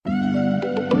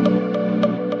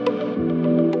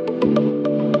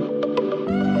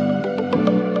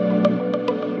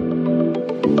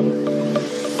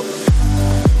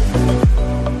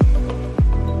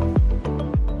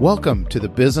Welcome to the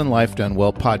Biz and Life Done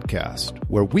Well podcast,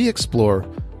 where we explore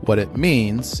what it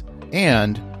means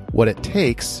and what it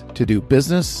takes to do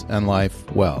business and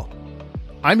life well.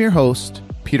 I'm your host,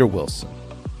 Peter Wilson.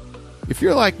 If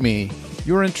you're like me,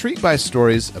 you're intrigued by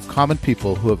stories of common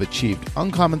people who have achieved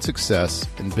uncommon success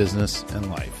in business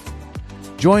and life.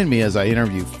 Join me as I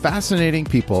interview fascinating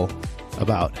people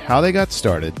about how they got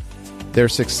started, their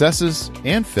successes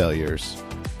and failures,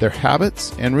 their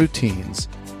habits and routines,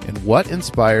 and what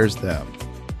inspires them.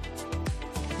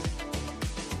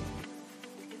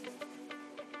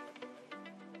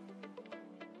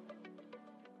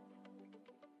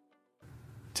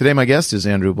 Today, my guest is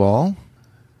Andrew Ball.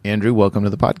 Andrew, welcome to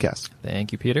the podcast.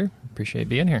 Thank you, Peter. Appreciate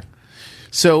being here.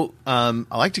 So, I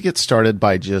like to get started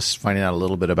by just finding out a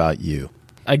little bit about you.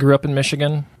 I grew up in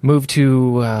Michigan, moved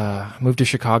to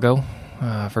Chicago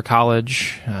for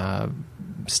college.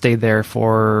 Stayed there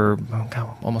for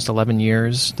almost 11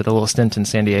 years. Did a little stint in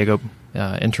San Diego,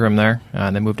 interim there,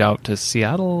 and then moved out to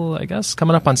Seattle, I guess,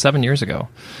 coming up on 7 years ago.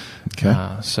 Okay.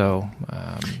 You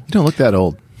don't look that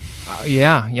old.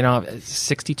 Yeah,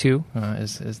 62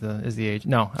 is the age.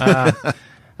 No,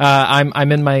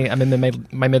 I'm in my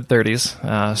mid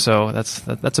 30s. So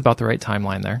that's about the right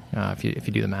timeline there. If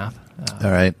you do the math.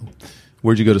 All right.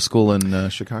 Where'd you go to school in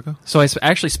Chicago? So I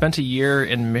actually spent a year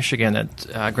in Michigan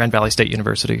at Grand Valley State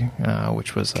University,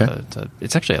 which was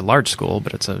it's actually a large school,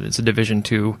 but it's a Division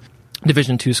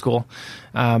II school.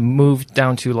 Moved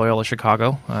down to Loyola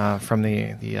Chicago from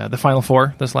the Final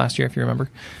Four this last year, if you remember.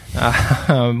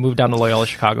 Moved down to Loyola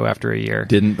Chicago after a year.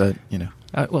 Didn't, but you know.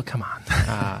 Well, come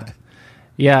on.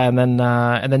 Yeah, and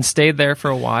then stayed there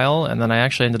for a while, and then I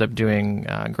actually ended up doing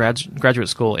graduate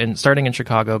school starting in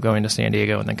Chicago, going to San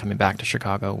Diego, and then coming back to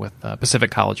Chicago with Pacific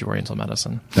College of Oriental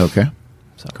Medicine. Okay,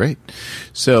 great.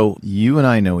 So you and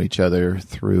I know each other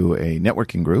through a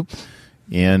networking group,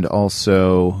 and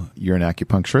also you're an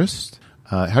acupuncturist.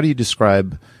 How do you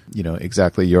describe,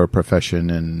 exactly your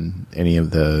profession and any of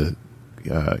the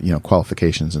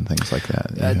qualifications and things like that?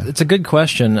 It's a good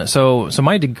question. So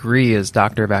my degree is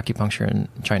Doctor of Acupuncture in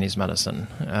Chinese Medicine.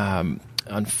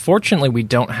 Unfortunately, we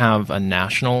don't have a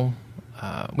national.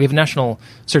 We have a national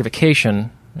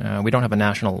certification. We don't have a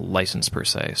national license per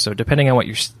se. So depending on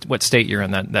what state you're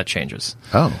in, that changes.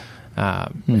 Oh.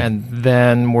 And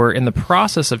then we're in the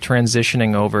process of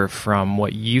transitioning over from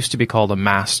what used to be called a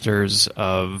master's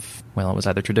of, it was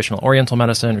either Traditional Oriental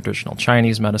Medicine or Traditional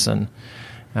Chinese Medicine,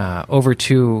 over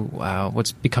to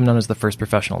what's become known as the first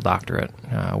professional doctorate,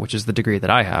 which is the degree that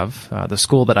I have. The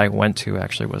school that I went to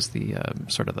actually was the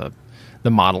sort of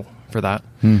the model for that.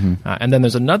 Mm-hmm. And then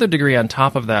there's another degree on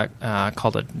top of that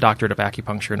called a Doctorate of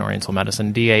Acupuncture in Oriental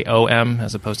Medicine, DAOM,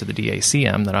 as opposed to the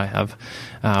DACM that I have,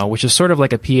 which is sort of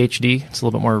like a PhD. It's a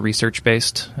little bit more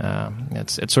research-based.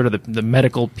 It's sort of the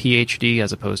medical PhD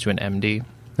as opposed to an MD.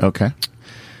 Okay.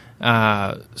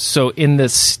 So in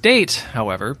this state,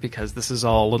 however, because this is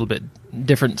all a little bit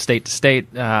different state to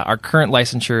state, our current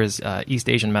licensure is East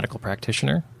Asian Medical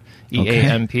Practitioner,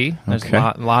 EAMP. There's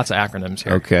lots of acronyms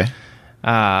here. Okay.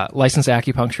 Licensed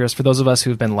acupuncturist. For those of us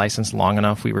who've been licensed long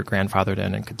enough, we were grandfathered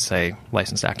in and could say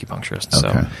licensed acupuncturist.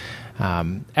 Okay.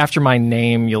 So after my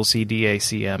name, you'll see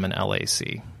DACM and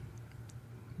LAC.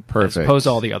 Perfect. As opposed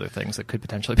to all the other things that could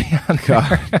potentially be on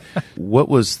there. What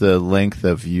was the length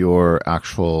of your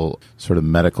actual sort of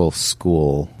medical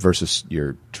school versus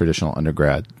your traditional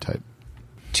undergrad type?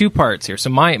 2 parts here. So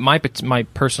my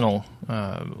personal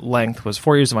length was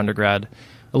 4 years of undergrad,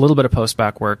 a little bit of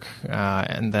post-bac work,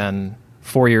 and then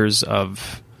 4 years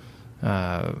of,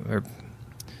 or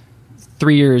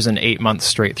 3 years and 8 months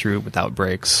straight through without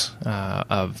breaks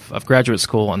of graduate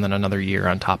school, and then another year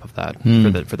on top of that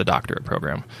for the doctorate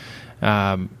program.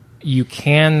 You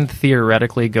can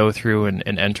theoretically go through and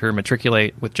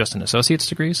matriculate with just an associate's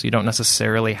degree, so you don't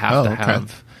necessarily have to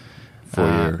have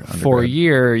 4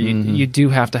 year. You do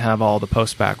have to have all the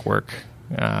post-bac work,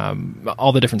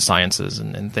 all the different sciences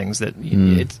and things that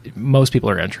most people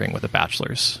are entering with a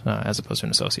bachelor's as opposed to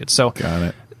an associate. So got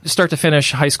it. Start to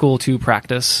finish, high school to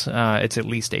practice, it's at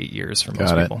least 8 years for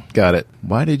most people. Got it.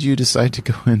 Why did you decide to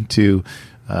go into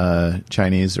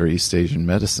Chinese or East Asian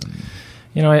medicine?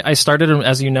 I started,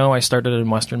 as you know, in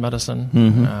Western medicine.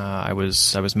 Mm-hmm. I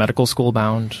was medical school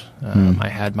bound. I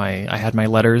had my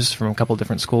letters from a couple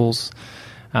different schools,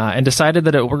 and decided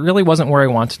that it really wasn't where I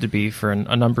wanted to be for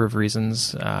a number of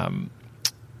reasons.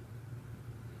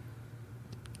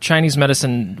 Chinese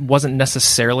medicine wasn't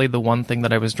necessarily the one thing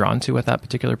that I was drawn to at that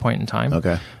particular point in time.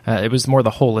 Okay. It was more the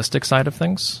holistic side of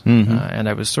things, and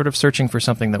I was sort of searching for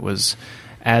something that was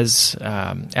as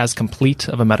complete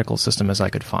of a medical system as I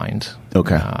could find.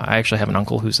 Okay. I actually have an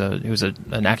uncle who's an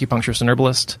acupuncturist and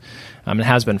herbalist, and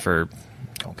has been for,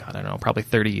 I don't know, probably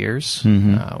 30 years.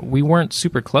 We weren't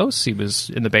super close. He was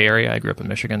in the Bay Area. I grew up in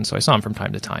Michigan, so I saw him from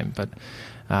time to time, but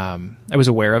I was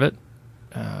aware of it,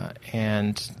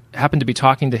 and happened to be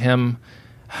talking to him.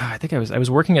 I think I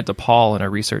was working at DePaul in a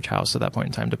research house at that point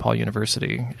in time, DePaul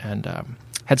University, and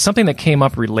had something that came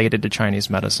up related to Chinese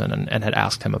medicine, and had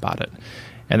asked him about it.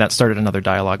 And that started another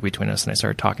dialogue between us, and I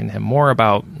started talking to him more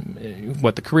about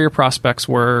what the career prospects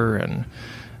were, and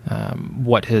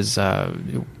what his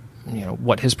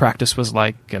practice was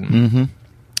like. And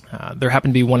there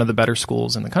happened to be one of the better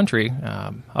schools in the country,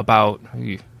 about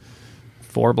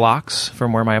 4 blocks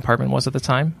from where my apartment was at the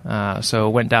time. So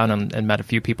went down and met a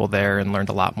few people there and learned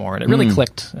a lot more. And it really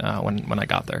clicked when I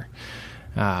got there.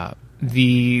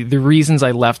 The reasons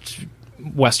I left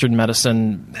Western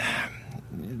medicine,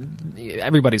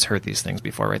 everybody's heard these things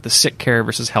before, right? The sick care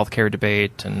versus healthcare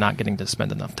debate, and not getting to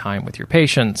spend enough time with your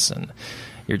patients, and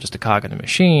you're just a cog in a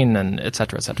machine, and et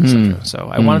cetera, et cetera, et cetera. So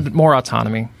I wanted more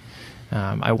autonomy.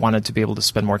 I wanted to be able to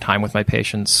spend more time with my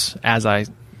patients as I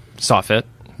saw fit.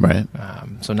 Right.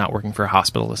 So not working for a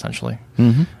hospital, essentially.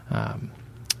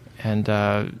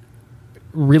 And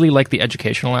really like the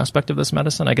educational aspect of this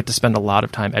medicine. I get to spend a lot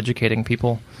of time educating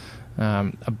people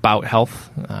about health,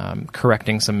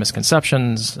 correcting some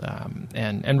misconceptions,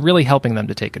 and really helping them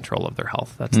to take control of their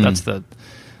health. That's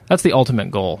the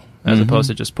ultimate goal, as opposed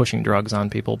to just pushing drugs on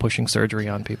people, pushing surgery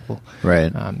on people.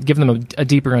 Right. Give them a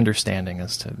deeper understanding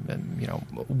as to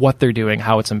what they're doing,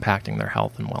 how it's impacting their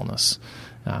health and wellness.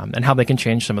 And how they can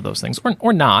change some of those things,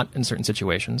 or not in certain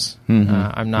situations.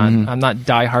 I'm not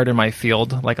diehard in my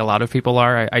field like a lot of people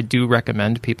are. I do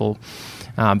recommend people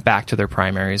back to their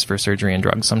primaries for surgery and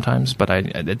drugs sometimes, but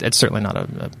it's certainly not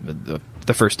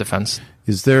the first defense.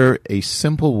 Is there a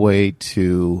simple way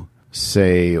to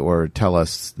say or tell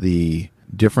us the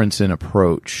difference in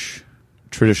approach,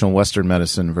 traditional Western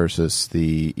medicine versus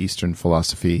the Eastern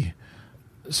philosophy?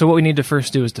 So what we need to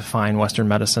first do is define Western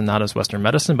medicine not as Western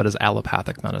medicine, but as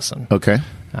allopathic medicine. Okay.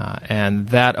 And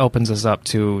that opens us up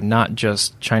to not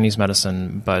just Chinese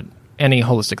medicine, but any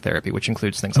holistic therapy, which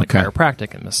includes things like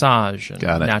chiropractic and massage and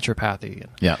naturopathy.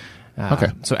 Yeah. Okay.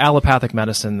 So allopathic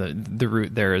medicine, the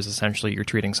root there is essentially you're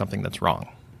treating something that's wrong.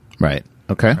 Right.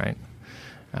 Okay. Right.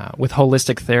 With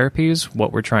holistic therapies,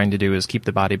 what we're trying to do is keep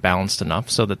the body balanced enough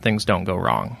so that things don't go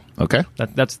wrong. Okay.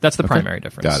 That's the primary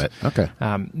difference. Got it. Okay.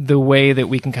 The way that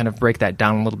we can kind of break that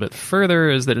down a little bit further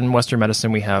is that in Western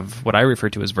medicine we have what I refer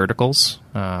to as verticals,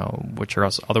 which are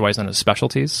also otherwise known as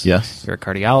specialties. Yes. You're a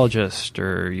cardiologist,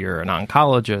 or you're an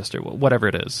oncologist, or whatever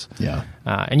it is. Yeah.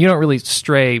 And you don't really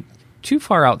stray too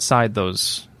far outside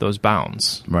those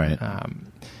bounds. Right.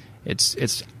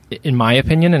 It's in my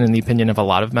opinion, and in the opinion of a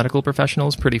lot of medical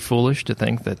professionals, pretty foolish to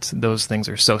think that those things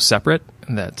are so separate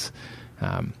that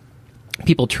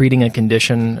people treating a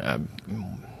condition,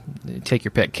 take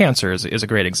your pick, cancer is a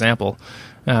great example,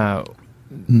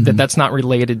 that's not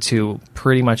related to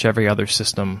pretty much every other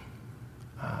system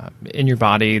in your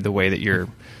body, the way that you're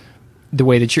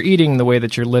eating, the way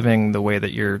that you're living, the way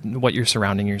that what you're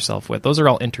surrounding yourself with. Those are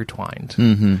all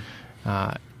intertwined.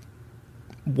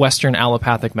 Western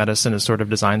allopathic medicine is sort of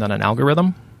designed on an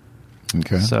algorithm.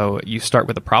 Okay. So you start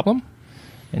with a problem,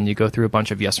 and you go through a bunch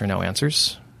of yes or no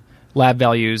answers, lab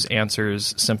values,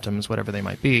 answers, symptoms, whatever they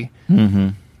might be,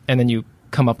 and then you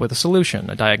come up with a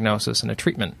solution, a diagnosis, and a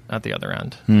treatment at the other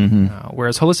end.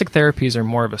 Whereas holistic therapies are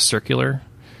more of a circular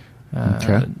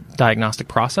diagnostic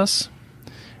process,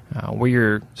 where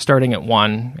you're starting at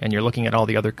one, and you're looking at all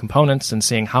the other components and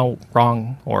seeing how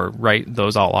wrong or right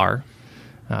those all are.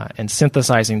 And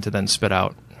synthesizing to then spit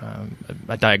out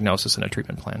a diagnosis and a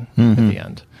treatment plan at the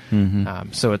end.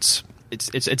 So it's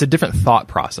a different thought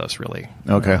process, really.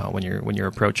 Okay. When you're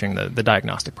approaching the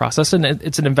diagnostic process, and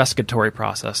it's an investigatory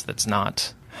process that's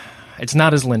not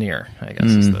as linear, I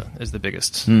guess, is the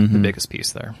biggest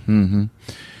piece there.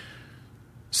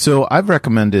 So I've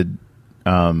recommended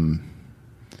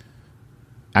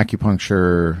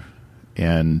acupuncture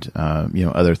and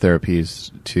other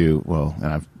therapies and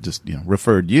I've just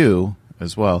referred you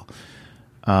as well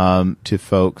to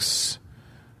folks.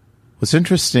 What's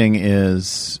interesting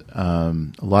is a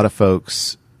lot of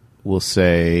folks will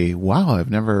say, "Wow, I've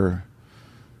never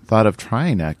thought of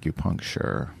trying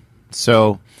acupuncture."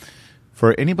 So,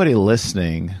 for anybody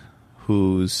listening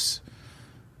who's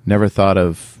never thought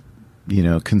of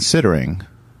considering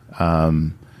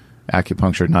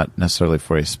acupuncture, not necessarily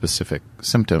for a specific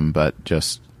symptom, but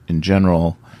just in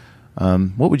general,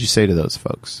 what would you say to those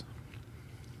folks?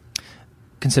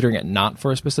 considering it not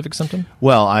for a specific symptom?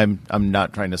 Well, I'm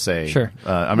not trying to say. Sure.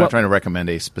 I'm not trying to recommend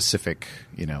a specific.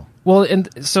 Well, and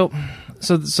so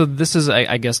this is,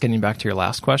 I guess, getting back to your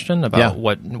last question about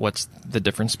what's the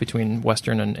difference between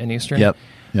Western and Eastern.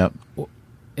 Yep.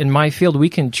 In my field, we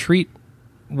can treat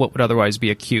what would otherwise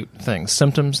be acute things,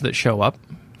 symptoms that show up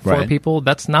for people.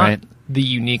 That's not the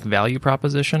unique value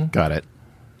proposition. Got it.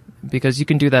 Because you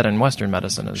can do that in Western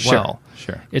medicine as well.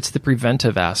 Sure. It's the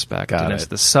preventive aspect, it's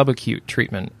the subacute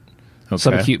treatment. Okay.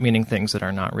 Subacute meaning things that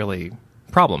are not really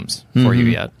problems for you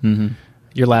yet. Mm-hmm.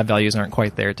 Your lab values aren't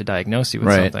quite there to diagnose you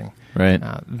with something. Right.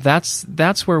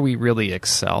 That's where we really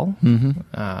excel. Mm-hmm.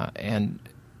 And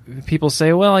people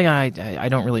say, well, I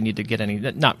don't really need to get any,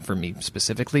 not for me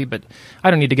specifically, but I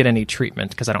don't need to get any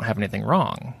treatment because I don't have anything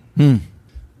wrong.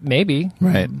 Maybe,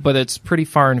 but it's pretty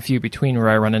far and few between where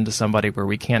I run into somebody where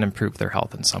we can improve their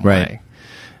health in some way.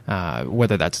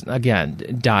 Whether that's,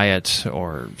 again, diet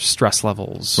or stress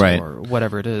levels or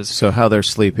whatever it is. So how they're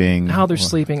sleeping.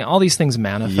 All these things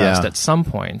manifest at some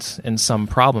point in some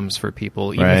problems for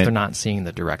people, even if they're not seeing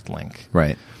the direct link.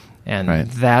 Right. And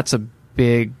that's a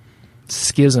big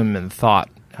schism in thought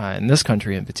in this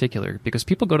country in particular, because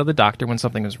people go to the doctor when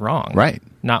something is wrong,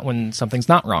 not when something's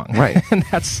not wrong, and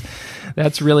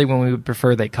that's really when we would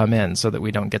prefer they come in, so that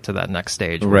we don't get to that next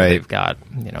stage where they've got,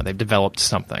 they've developed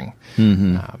something.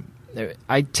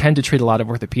 I tend to treat a lot of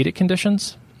orthopedic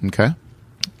conditions. Okay,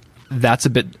 that's a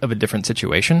bit of a different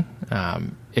situation.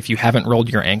 If you haven't rolled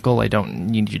your ankle, I don't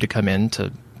need you to come in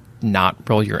to not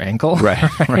roll your ankle. Right.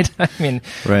 I mean,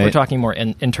 we're talking more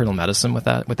internal medicine with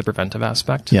that, with the preventive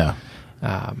aspect. Yeah.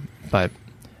 But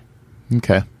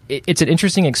okay, it's an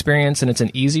interesting experience, and it's an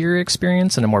easier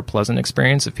experience and a more pleasant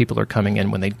experience if people are coming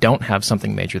in when they don't have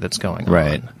something major that's going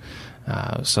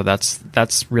on. So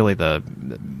that's really the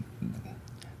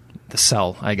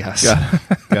sell, I guess.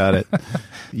 Got it.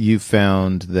 You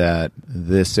found that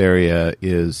this area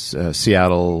is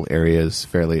Seattle area is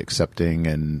fairly accepting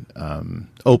and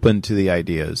open to the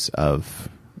ideas of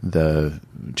the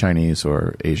Chinese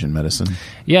or Asian medicine?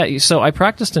 Yeah, so I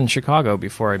practiced in Chicago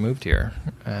before I moved here,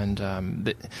 and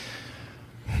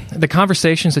the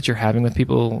conversations that you're having with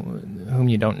people whom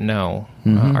you don't know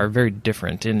are very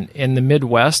different. In the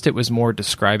Midwest, it was more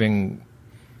describing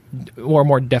or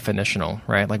more definitional,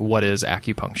 right? Like, what is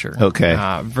acupuncture? Okay.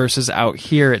 Versus out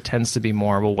here, it tends to be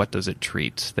more, well, what does it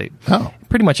treat?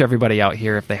 Pretty much everybody out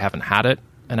here, if they haven't had it,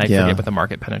 and I forget what the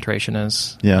market penetration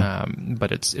is. Yeah.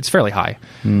 But it's fairly high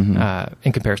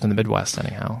in comparison to the Midwest,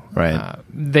 anyhow. Right.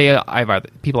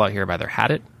 People out here have either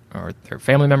had it, or their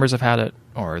family members have had it,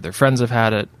 or their friends have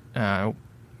had it.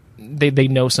 They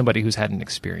know somebody who's had an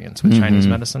experience with Chinese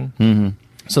medicine,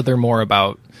 so they're more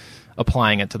about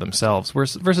applying it to themselves.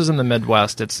 Versus in the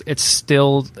Midwest, it's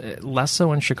still less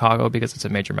so in Chicago because it's a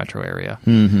major metro area.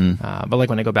 But like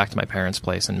when I go back to my parents'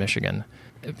 place in Michigan,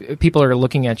 people are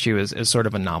looking at you as sort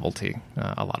of a novelty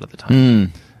a lot of the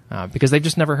time because they've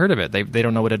just never heard of it. They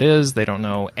don't know what it is. They don't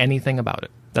know anything about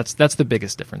it. That's the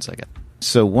biggest difference I get.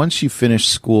 So once you finish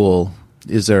school,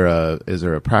 is there a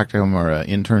practicum or an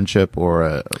internship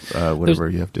or whatever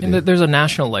you have to do? There's a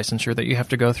national licensure that you have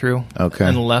to go through. Okay.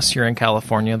 Unless you're in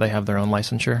California, they have their own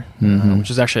licensure,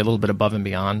 which is actually a little bit above and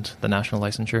beyond the national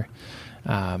licensure.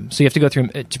 So you have to go through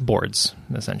boards,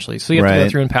 essentially. So you have to go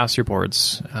through and pass your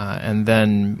boards, and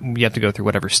then you have to go through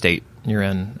whatever state you're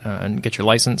in and get your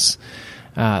license.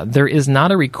 There is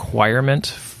not a requirement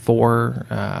for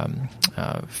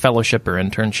fellowship or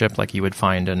internship like you would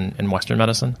find in Western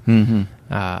medicine.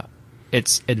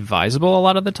 It's advisable a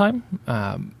lot of the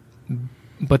time,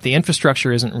 but the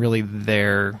infrastructure isn't really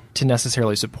there to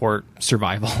necessarily support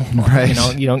survival.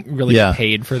 You don't really get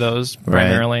paid for those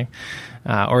primarily.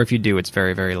 Or if you do, it's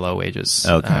very, very low wages.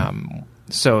 Okay.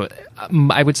 So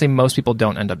I would say most people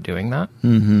don't end up doing that.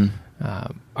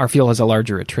 Our field has a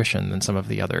larger attrition than some of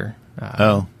the other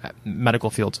medical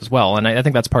fields as well. And I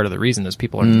think that's part of the reason is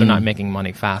people they're not making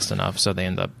money fast enough, so they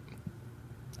end up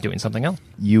doing something else.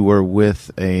 You were with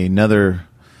another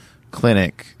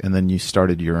clinic, and then you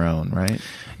started your own, right?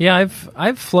 Yeah,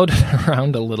 I've floated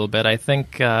around a little bit. I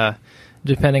think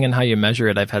depending on how you measure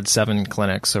it, I've had 7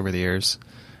 clinics over the years.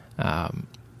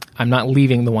 I'm not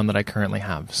leaving the one that I currently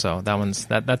have, so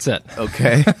that's it.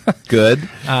 Okay, good.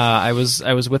 I was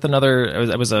with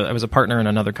another. I was a partner in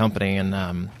another company, and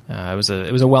it was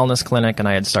a wellness clinic, and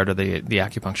I had started the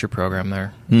acupuncture program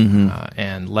there,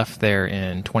 and left there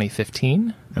in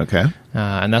 2015. Okay,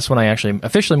 and that's when I actually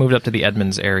officially moved up to the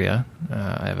Edmonds area.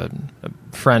 I have a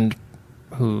friend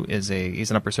who is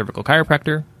he's an upper cervical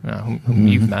chiropractor, whom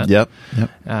you've met. Yep.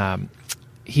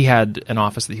 He had an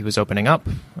office that he was opening up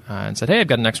and said, hey, I've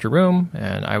got an extra room.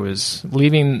 And I was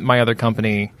leaving my other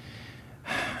company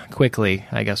quickly,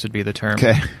 I guess would be the term.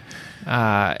 Okay.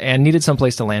 And needed some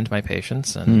place to land my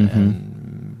patients,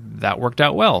 and that worked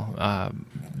out well.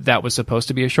 That was supposed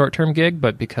to be a short-term gig,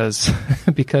 but because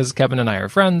Kevin and I are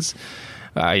friends,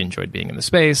 I enjoyed being in the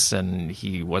space, and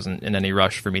he wasn't in any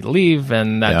rush for me to leave,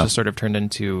 and that just sort of turned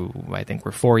into, I think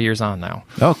we're 4 years on now.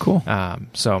 Oh, cool.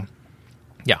 So,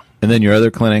 yeah. And then your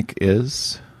other clinic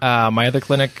is? My other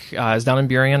clinic is down in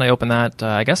Burien. I opened that,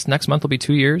 I guess next month will be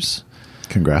 2 years.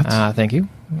 Congrats. Thank you.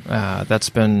 That's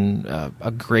been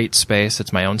a great space.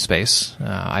 It's my own space.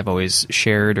 I've always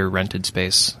shared or rented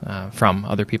space from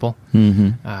other people.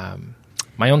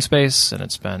 My own space, and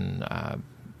it's been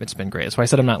great. That's why I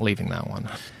said I'm not leaving that one.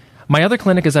 My other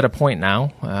clinic is at a point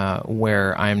now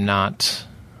where I'm not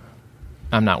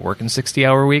working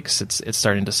 60-hour weeks. It's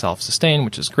starting to self-sustain,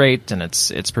 which is great, and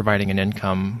it's providing an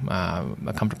income,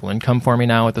 a comfortable income for me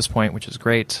now at this point, which is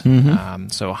great.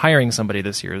 So hiring somebody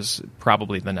this year is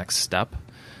probably the next step.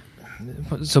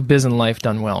 So biz and life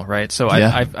done well, right? So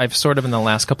I've sort of in the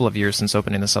last couple of years since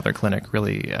opening this other clinic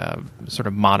really sort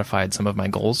of modified some of my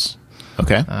goals.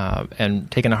 Okay. And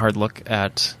taken a hard look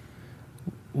at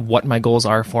what my goals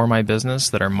are for my business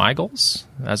that are my goals,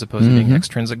 as opposed to being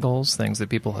extrinsic goals, things that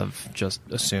people have just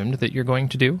assumed that you're going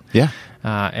to do. Yeah.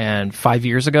 And 5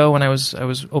 years ago, when I was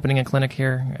opening a clinic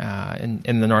here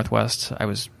in the Northwest, I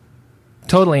was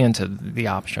totally into the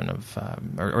option of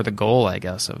or the goal, I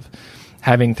guess, of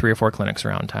having 3 or 4 clinics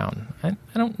around town. I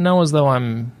don't know as though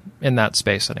I'm in that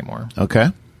space anymore. Okay.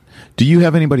 Do you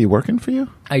have anybody working for you?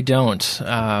 I don't.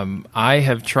 I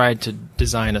have tried to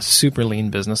design a super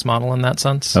lean business model in that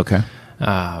sense. Okay.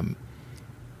 I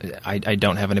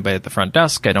don't have anybody at the front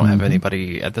desk. I don't have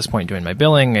anybody at this point doing my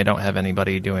billing. I don't have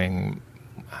anybody doing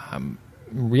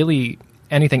really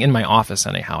anything in my office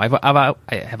anyhow. I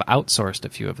have outsourced a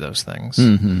few of those things.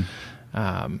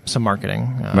 Some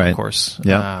marketing, right. Of course.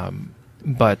 Yeah.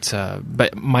 But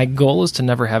my goal is to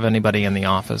never have anybody in the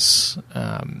office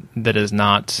that is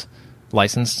not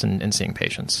licensed and seeing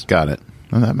patients. Got it.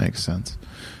 Well, that makes sense.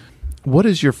 What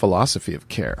is your philosophy of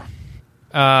care?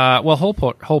 Well,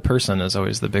 whole person is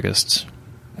always the biggest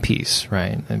piece,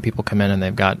 right? And people come in and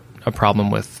they've got a problem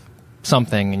with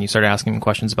something, and you start asking them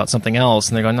questions about something else,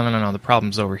 and they go, no, the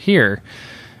problem's over here.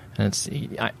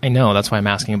 And I know, that's why I'm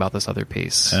asking about this other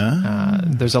piece.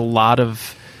 There's a lot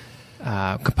of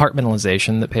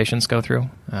compartmentalization that patients go through,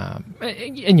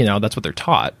 and that's what they're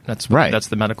taught. That's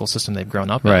the medical system they've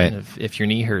grown up in. Right. If your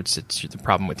knee hurts, it's the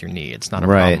problem with your knee. It's not a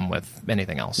problem with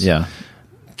anything else. Yeah.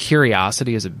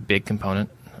 Curiosity is a big component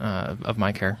of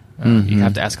my care. You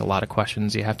have to ask a lot of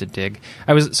questions. You have to dig.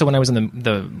 When I was in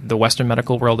the Western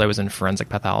medical world, I was in forensic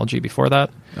pathology before that.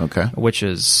 Okay. Which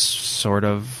is sort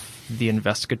of the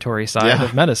investigatory side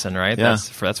of medicine, right? Yeah.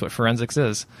 That's what forensics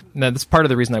is. And that's part of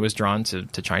the reason I was drawn to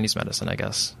Chinese medicine, I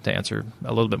guess, to answer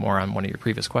a little bit more on one of your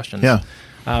previous questions. Yeah.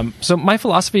 So my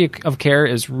philosophy of care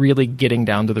is really getting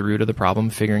down to the root of the problem,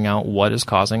 figuring out what is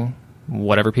causing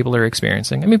whatever people are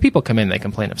experiencing. I mean, people come in, they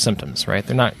complain of symptoms, right?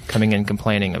 They're not coming in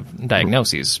complaining of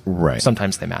diagnoses. Right.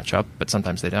 Sometimes they match up, but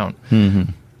sometimes they don't.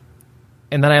 And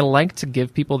then I like to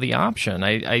give people the option.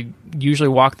 I usually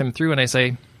walk them through and I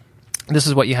say, this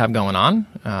is what you have going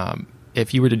on.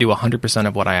 If you were to do 100%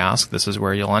 of what I ask, this is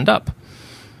where you'll end up.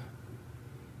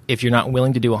 If you're not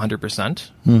willing to do 100%,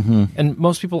 and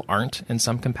most people aren't in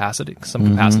some capacity,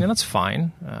 and that's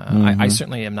fine. I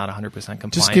certainly am not 100%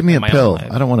 compliant. Just give me a pill.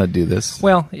 I don't want to do this.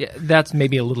 Well, yeah, that's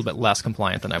maybe a little bit less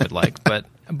compliant than I would like,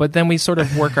 but then we sort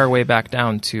of work our way back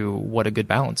down to what a good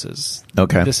balance is.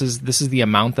 Okay. This is the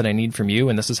amount that I need from you,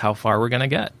 and this is how far we're going to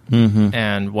get.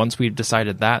 And once we've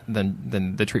decided that,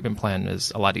 then the treatment plan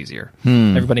is a lot easier.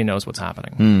 Everybody knows what's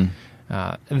happening.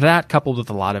 That coupled with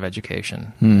a lot of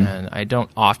education. And I don't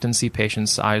often see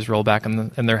patients' eyes roll back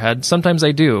in their head. Sometimes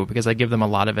I do, because I give them a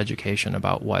lot of education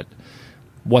about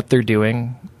what they're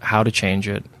doing, how to change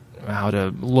it, how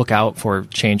to look out for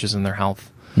changes in their health.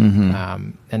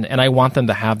 And I want them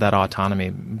to have that autonomy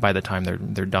by the time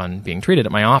they're done being treated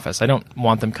at my office. I don't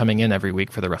want them coming in every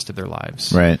week for the rest of their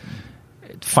lives. Right.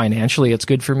 Financially, it's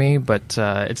good for me, but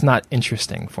it's not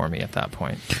interesting for me at that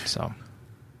point. So,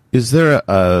 is there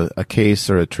a case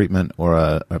or a treatment or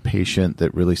a patient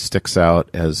that really sticks out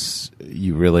as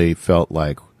you really felt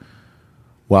like,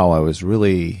 wow, I was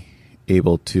really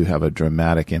able to have a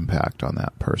dramatic impact on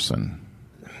that person?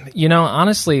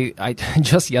 Honestly,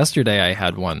 just yesterday I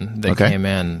had one that came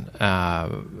in.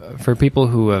 For people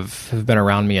who have been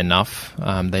around me enough,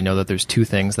 they know that there's 2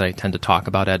 things that I tend to talk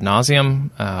about ad nauseum.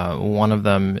 One of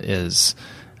them is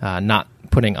not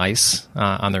putting ice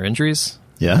on their injuries.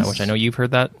 Yes. Which I know you've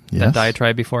heard that Yes.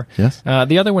 diatribe before. Yes.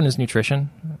 The other one is nutrition.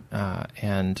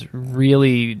 and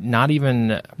really not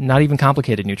even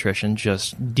complicated nutrition,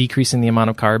 just decreasing the amount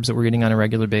of carbs that we're eating on a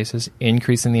regular basis,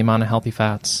 increasing the amount of healthy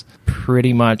fats,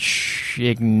 pretty much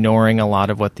ignoring a lot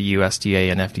of what the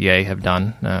USDA and FDA have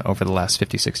done over the last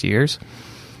 50, 60 years.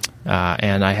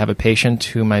 And I have a patient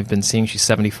whom I've been seeing. She's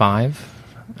 75.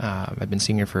 I've been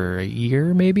seeing her for a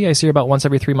year, maybe. I see her about once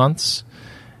every 3 months.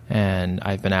 And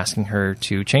I've been asking her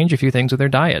to change a few things with her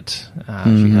diet.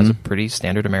 She has a pretty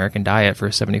standard American diet for a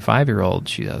 75-year-old.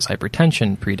 She has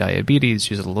hypertension, prediabetes.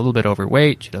 She's a little bit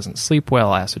overweight. She doesn't sleep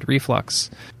well, acid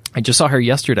reflux. I just saw her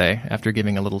yesterday after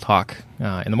giving a little talk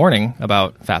in the morning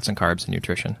about fats and carbs and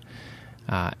nutrition.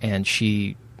 And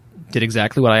she did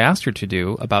exactly what I asked her to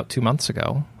do about 2 months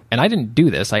ago. And I didn't do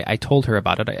this. I told her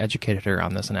about it. I educated her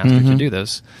on this and asked her to do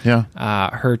this. Yeah.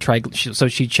 So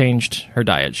she changed her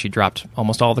diet. She dropped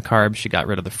almost all the carbs. She got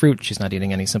rid of the fruit. She's not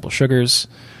eating any simple sugars.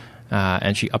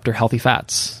 And she upped her healthy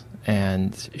fats.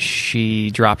 And she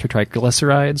dropped her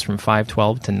triglycerides from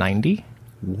 512 to 90.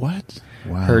 What?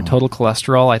 Wow. Her total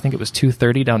cholesterol, I think it was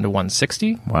 230 down to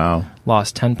 160. Wow.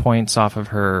 Lost 10 points off of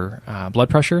her blood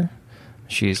pressure.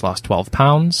 She's lost 12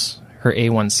 pounds. Her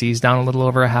A1C is down a little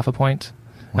over a half a point.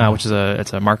 Wow. Which is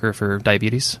it's a marker for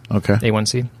diabetes. Okay.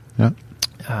 A1C.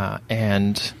 Yeah.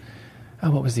 And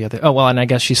what was the other? Oh, well, and I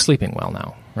guess she's sleeping well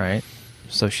now, right?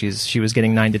 So she was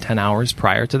getting 9 to 10 hours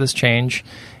prior to this change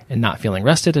and not feeling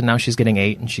rested, and now she's getting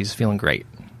 8 and she's feeling great.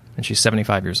 And she's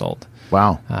 75 years old.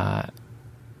 Wow.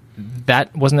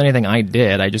 That wasn't anything I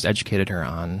did. I just educated her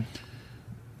on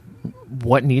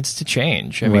what needs to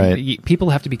change. I mean, people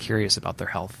have to be curious about their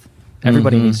health.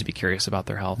 Everybody needs to be curious about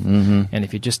their health. And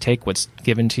if you just take what's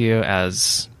given to you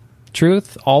as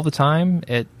truth all the time,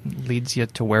 it leads you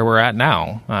to where we're at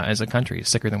now as a country,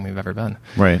 sicker than we've ever been.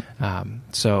 Right.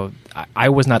 So I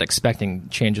was not expecting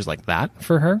changes like that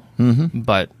for her,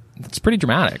 but it's pretty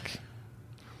dramatic.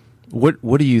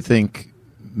 What do you think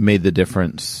made the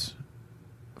difference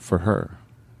for her?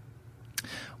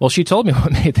 Well, she told me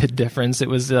what made the difference. It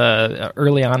was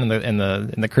early on in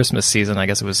the Christmas season. I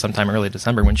guess it was sometime early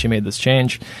December when she made this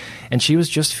change, and she was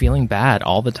just feeling bad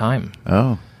all the time.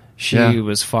 Oh, she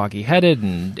was foggy-headed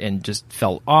and just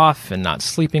felt off and not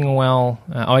sleeping well.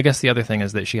 I guess the other thing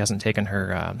is that she hasn't taken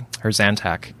her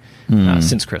Zantac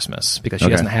since Christmas because she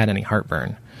hasn't had any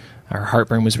heartburn. Her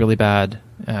heartburn was really bad,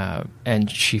 and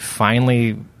she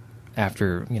finally,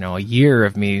 after a year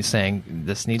of me saying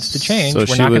this needs to change, so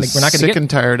we're not going to sick and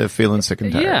tired of feeling sick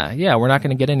and tired. Yeah, we're not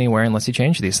going to get anywhere unless you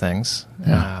change these things.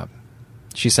 Yeah.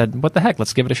 She said, "What the heck?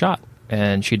 Let's give it a shot."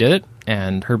 And she did it,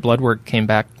 and her blood work came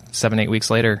back 7-8 weeks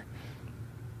later,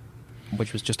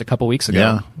 which was just a couple weeks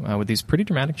ago, with these pretty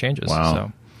dramatic changes. Wow.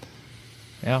 So,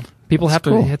 yeah, people have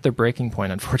to hit their breaking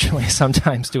point, unfortunately,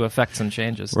 sometimes to affect some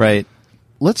changes. Right.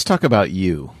 Let's talk about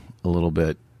you a little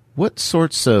bit. What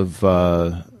sorts of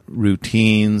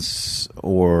routines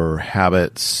or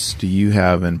habits do you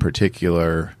have in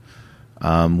particular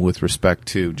with respect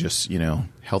to just,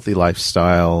 healthy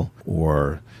lifestyle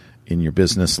or in your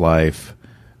business life?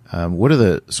 What are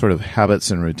the sort of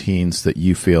habits and routines that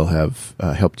you feel have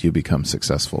helped you become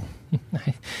successful?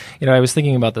 I was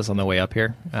thinking about this on the way up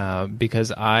here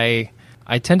because I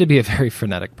tend to be a very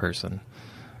frenetic person.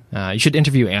 You should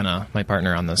interview Anna, my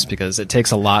partner, on this because it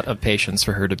takes a lot of patience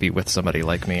for her to be with somebody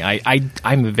like me.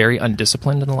 I'm very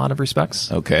undisciplined in a lot of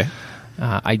respects. Okay.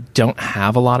 I don't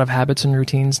have a lot of habits and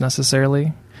routines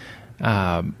necessarily.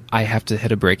 I have to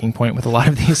hit a breaking point with a lot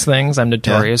of these things. I'm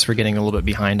notorious for getting a little bit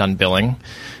behind on billing.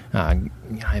 I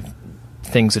have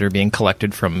things that are being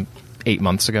collected from 8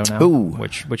 months ago now,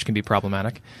 which can be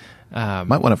problematic.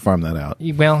 Might want to farm that out.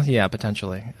 Well, yeah,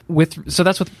 potentially. So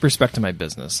that's with respect to my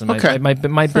business. And okay. My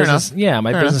business, enough.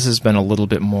 My business has been a little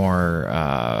bit more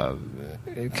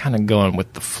kind of going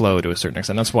with the flow to a certain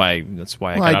extent. That's why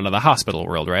I got out of the hospital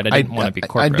world, right? I didn't want to be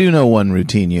corporate. I do know one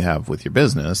routine you have with your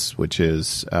business, which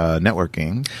is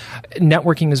networking.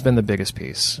 Networking has been the biggest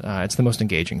piece. It's the most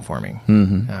engaging for me.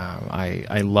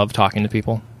 I love talking to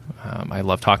people. I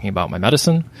love talking about my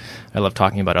medicine. I love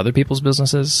talking about other people's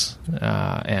businesses,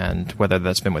 and whether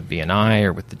that's been with BNI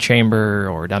or with the chamber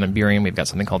or down in Burien, we've got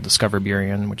something called Discover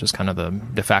Burien, which is kind of the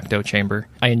de facto chamber.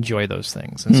 I enjoy those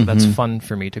things, and so that's fun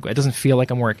for me to go. It doesn't feel like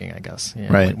I'm working, I guess,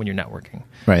 right. when you're networking,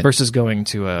 right. versus going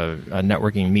to a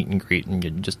networking meet and greet and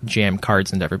you just jam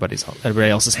cards into everybody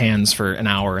else's hands for an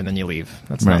hour and then you leave.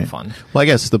 That's not fun. Well, I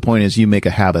guess the point is you make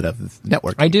a habit of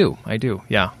networking. I do.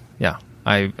 Yeah.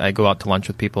 I go out to lunch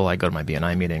with people. I go to my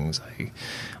BNI meetings.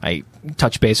 I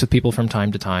touch base with people from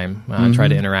time to time. Try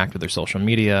to interact with their social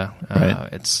media.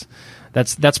 Right.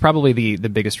 That's probably the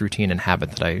biggest routine and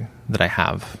habit that I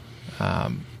have.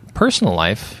 Personal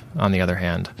life, on the other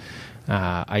hand,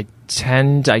 I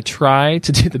try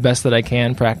to do the best that I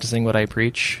can practicing what I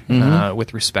preach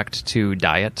with respect to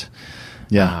diet.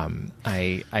 Yeah.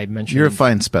 I mentioned... You're a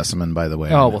fine specimen, by the way.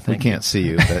 Oh, well, thank you. We can't see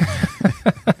you,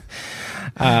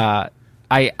 but...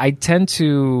 I tend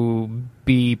to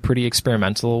be pretty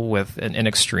experimental with and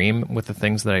extreme with the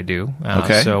things that I do.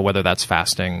 Okay. So whether that's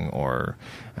fasting or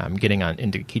getting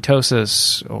into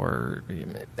ketosis, or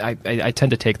I tend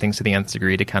to take things to the nth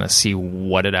degree to kind of see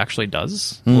what it actually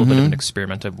does. A little bit of an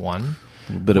experimental one.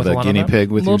 A little bit of a guinea pig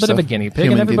with yourself. A little bit of a guinea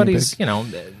pig. And everybody's,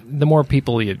 the more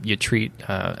people you treat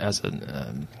as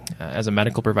a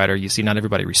medical provider, you see not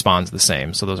everybody responds the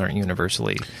same. So those aren't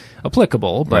universally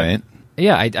applicable. But right.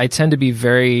 Yeah, I tend to be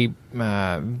very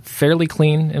fairly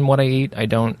clean in what I eat. I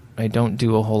don't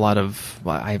do a whole lot of.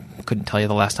 Well, I couldn't tell you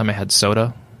the last time I had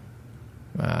soda.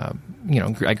 I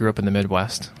grew up in the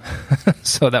Midwest,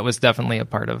 so that was definitely a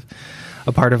part of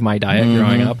my diet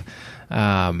growing up.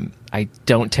 I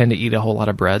don't tend to eat a whole lot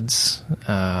of breads.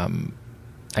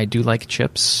 I do like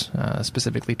chips,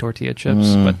 specifically tortilla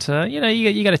chips, but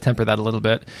you got to temper that a little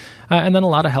bit, and then a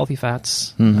lot of healthy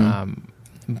fats.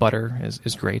 Butter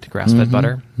is great, grass-fed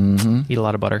butter. Eat a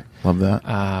lot of butter. Love that.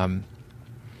 And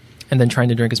then trying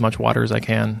to drink as much water as I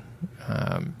can.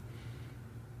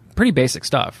 Pretty basic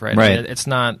stuff, right? Right. I mean, it's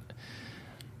not,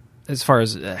 as far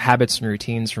as habits and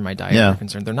routines for my diet are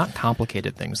concerned, they're not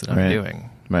complicated things that I'm doing.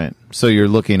 Right. So you're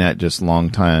looking at just long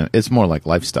time. It's more like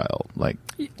lifestyle. Life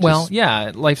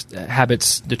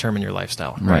habits determine your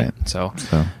lifestyle, right? So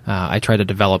I try to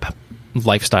develop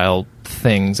lifestyle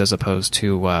things as opposed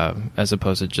to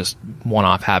just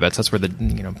one-off habits. That's where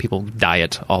people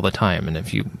diet all the time, and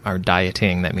if you are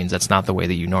dieting, that means that's not the way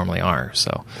that you normally are.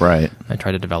 So right, I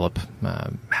try to develop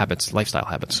lifestyle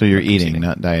habits. So you're eating,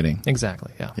 not dieting.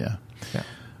 Exactly. Yeah.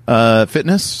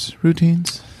 Fitness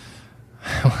routines.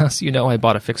 Well, as you know, I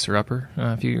bought a fixer-upper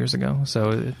a few years ago.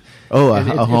 So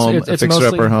a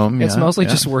fixer-upper home. It's mostly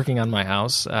just working on my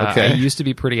house. I used to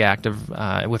be pretty active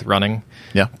with running.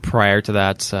 Yeah. Prior to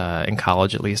that, in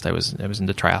college at least, I was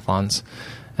into triathlons.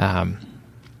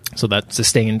 So that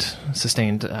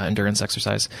sustained endurance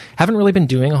exercise. Haven't really been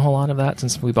doing a whole lot of that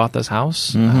since we bought this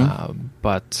house.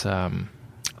 But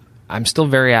I'm still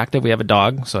very active. We have a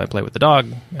dog, so I play with the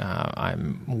dog.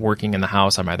 I'm working in the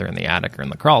house. I'm either in the attic or in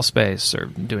the crawl space or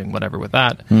doing whatever with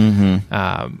that.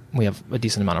 We have a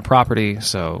decent amount of property,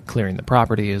 so clearing the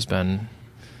property has been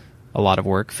a lot of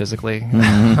work physically.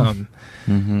 And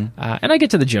I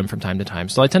get to the gym from time to time,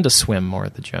 so I tend to swim more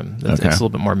at the gym. It's a little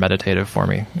bit more meditative for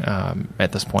me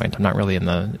at this point. I'm not really in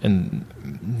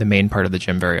the main part of the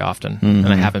gym very often, and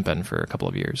I haven't been for a couple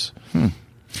of years.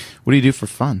 What do you do for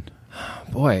fun?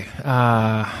 Boy,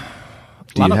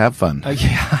 do you have fun?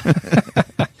 Yeah,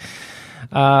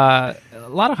 a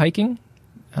lot of hiking.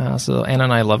 So Anna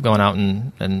and I love going out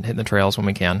and hitting the trails when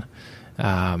we can.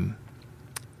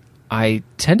 I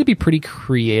tend to be pretty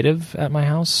creative at my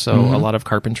house, so a lot of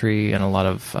carpentry and a lot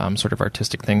of sort of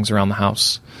artistic things around the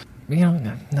house.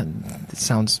 It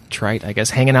sounds trite, I guess.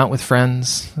 Hanging out with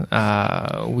friends.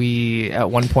 We, at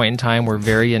one point in time, were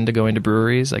very into going to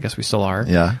breweries. I guess we still are.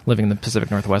 Yeah. Living in the Pacific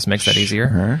Northwest makes that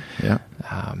easier. Yeah.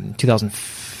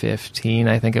 2015,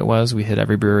 I think it was, we hit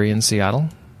every brewery in Seattle,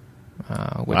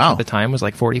 which at the time was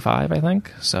like 45, I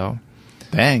think. So,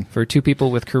 dang. For two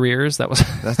people with careers, that's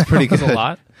pretty good. A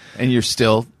lot. And you're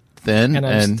still thin. And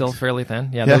I'm still fairly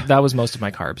thin. Yeah. That was most of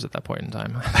my carbs at that point in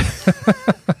time.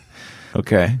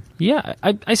 Okay. Yeah,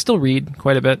 I still read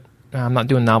quite a bit. I'm not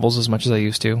doing novels as much as I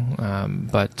used to,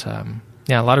 but a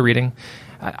lot of reading.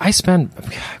 I spend,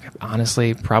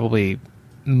 honestly, probably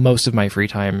most of my free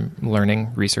time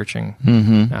learning, researching.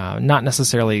 Not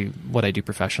necessarily what I do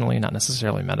professionally, not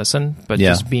necessarily medicine, but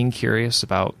just being curious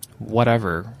about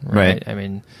whatever. Right? I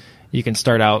mean, you can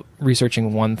start out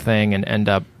researching one thing and end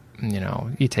up,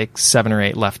 you take 7 or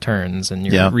 8 left turns and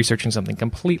you're researching something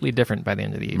completely different by the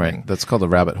end of the evening. Right. That's called the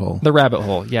rabbit hole. The rabbit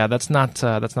hole. Yeah, that's not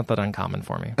that uncommon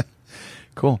for me.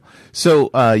 Cool. So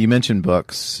you mentioned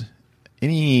books.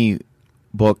 Any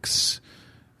books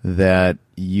that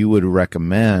you would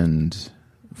recommend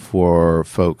for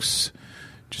folks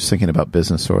just thinking about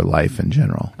business or life in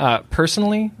general?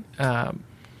 Personally,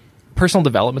 personal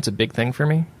development's a big thing for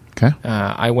me. Okay.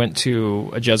 I went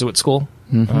to a Jesuit school.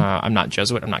 I'm not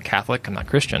Jesuit. I'm not Catholic. I'm not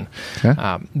Christian.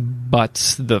 Okay.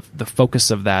 But the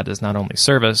focus of that is not only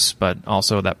service, but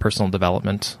also that personal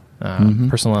development,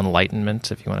 personal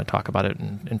enlightenment, if you want to talk about it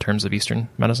in terms of Eastern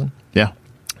medicine. Yeah.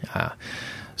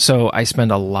 So I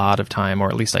spend a lot of time, or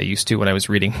at least I used to when I was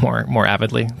reading more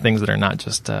avidly, things that are not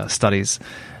just studies,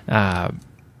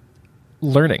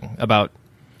 learning about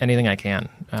anything I can.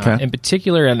 in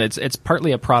particular, and it's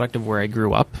partly a product of where I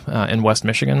grew up in West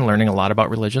Michigan, learning a lot about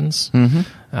religions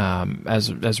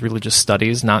as religious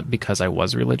studies, not because I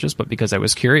was religious, but because I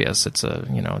was curious. It's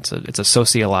a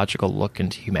sociological look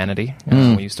into humanity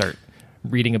when you start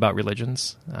reading about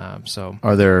religions.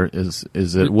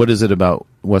 What is it about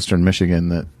Western Michigan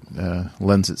that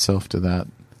lends itself to that?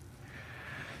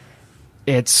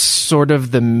 It's sort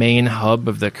of the main hub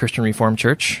of the Christian Reformed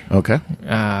Church. Okay.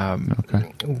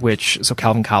 So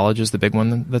Calvin College is the big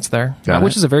one that's there,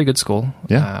 which is a very good school.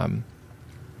 Yeah.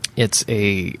 It's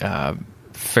a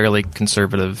fairly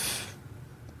conservative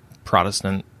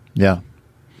Protestant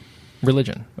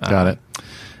religion. Got it.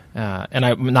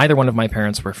 And neither one of my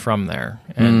parents were from there,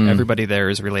 and everybody there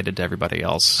is related to everybody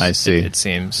else. I see. It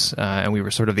seems, and we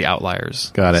were sort of the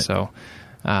outliers. Got it. So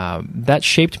that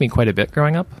shaped me quite a bit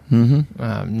growing up.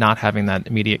 Not having that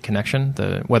immediate connection,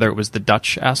 whether it was the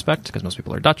Dutch aspect, because most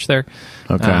people are Dutch there,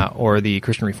 or the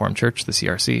Christian Reformed Church, the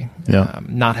CRC.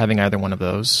 Not having either one of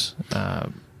those.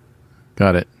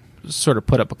 Got it. Sort of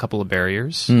put up a couple of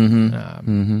barriers,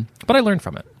 but I learned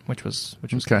from it, which was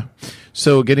okay.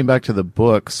 So getting back to the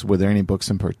books, were there any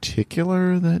books in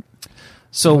particular that?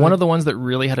 So one of the ones that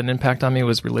really had an impact on me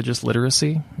was religious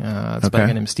literacy. It's by a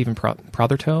guy named Stephen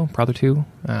Protherto.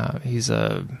 He's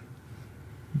a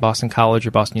Boston College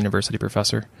or Boston University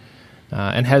professor,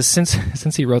 and has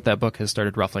since he wrote that book has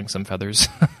started ruffling some feathers.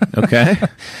 Okay,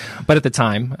 but at the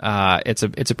time, it's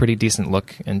a pretty decent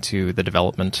look into the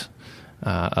development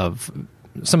of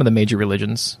some of the major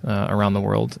religions around the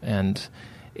world, and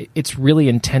it's really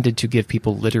intended to give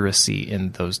people literacy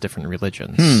in those different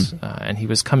religions. And he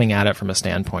was coming at it from a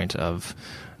standpoint of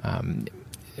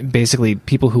basically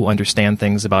people who understand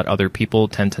things about other people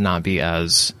tend to not be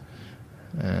as,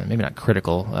 maybe not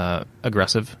critical,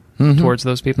 aggressive towards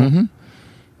those people.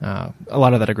 A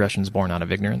lot of that aggression is born out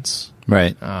of ignorance,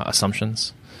 right?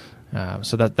 Assumptions.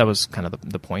 So that was kind of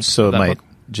the point. So of it that might book.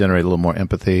 Generate a little more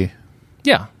empathy.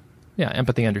 Yeah,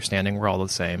 empathy, understanding. We're all the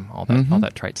same. All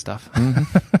that trite stuff.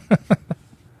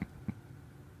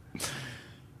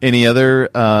 Any other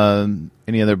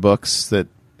books that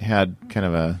had kind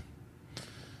of a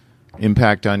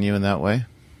impact on you in that way?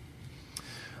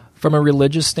 From a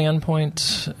religious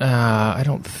standpoint, I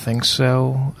don't think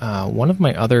so. One of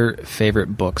my other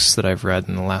favorite books that I've read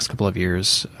in the last couple of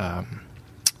years.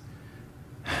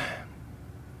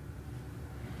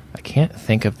 I can't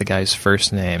think of the guy's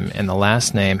first name, and the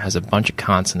last name has a bunch of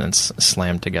consonants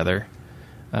slammed together.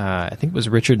 I think it was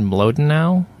Richard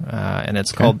Mlodinow, and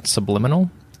it's called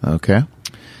Subliminal. Okay.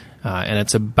 And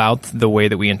it's about the way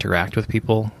that we interact with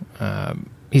people.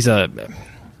 He's a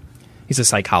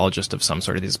psychologist of some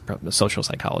sort. He's a social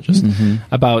psychologist.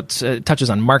 About touches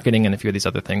on marketing and a few of these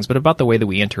other things, but about the way that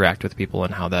we interact with people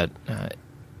and how that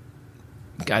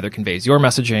either conveys your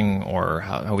messaging or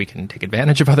how we can take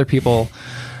advantage of other people.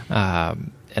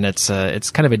 And it's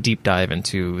kind of a deep dive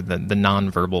into the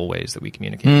nonverbal ways that we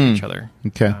communicate with each other.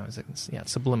 Okay. It's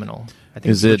subliminal. I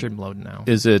think it's Richard Mlodinow.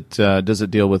 Does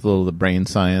it deal with a little of the brain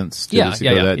science? Yeah,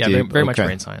 very much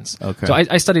brain science. Okay. So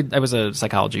I was a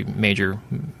psychology major,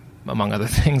 among other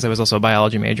things. I was also a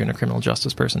biology major and a criminal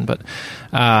justice person, but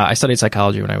I studied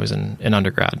psychology when I was in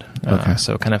undergrad.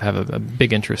 So kind of have a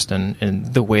big interest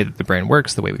in the way that the brain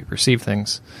works, the way we perceive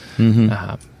things.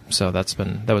 So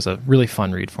that was a really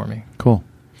fun read for me. Cool.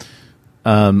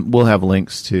 We'll have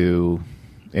links to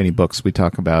any books we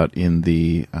talk about in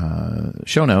the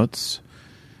show notes,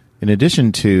 in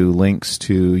addition to links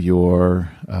to your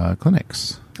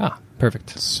clinics. Ah,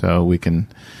 perfect. So we can,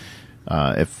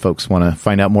 if folks want to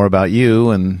find out more about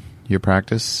you and your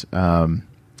practice,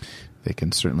 they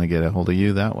can certainly get a hold of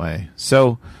you that way.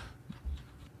 So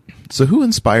who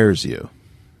inspires you?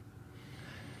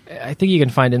 I think you can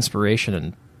find inspiration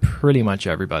in pretty much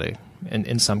everybody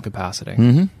in some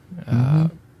capacity.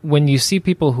 When you see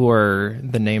people who are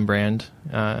the name brand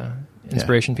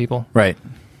inspiration people, right?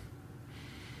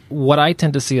 What I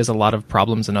tend to see is a lot of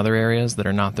problems in other areas that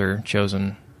are not their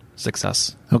chosen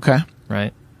success. Okay.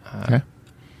 Right. Okay.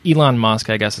 Elon Musk,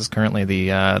 I guess, is currently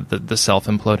the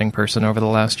self-imploding person over the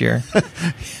last year.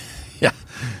 Yeah.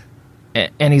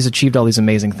 And he's achieved all these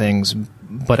amazing things,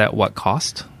 but at what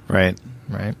cost? Right.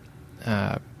 Right.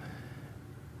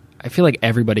 I feel like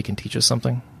everybody can teach us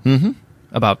something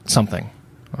about something.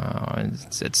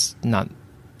 It's not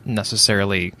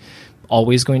necessarily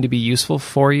always going to be useful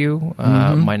for you.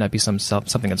 Might not be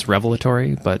something that's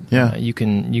revelatory, but you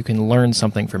can learn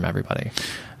something from everybody.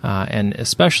 And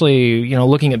especially,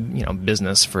 looking at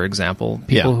business, for example,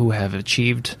 people who have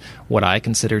achieved what I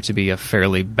consider to be a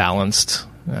fairly balanced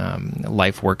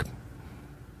life work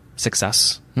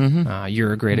success.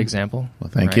 You're a great example. Well,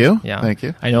 thank you. Yeah. Thank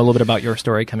you. I know a little bit about your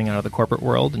story coming out of the corporate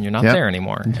world, and you're not there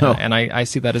anymore. No. And I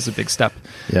see that as a big step.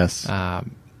 Yes.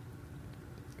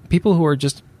 People who are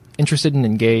just interested and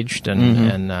engaged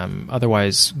and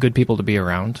otherwise good people to be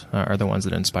around are the ones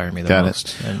that inspire me the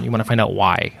most. And you want to find out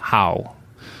why, how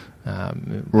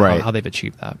they've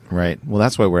achieved that. Right. Well,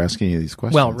 that's why we're asking you these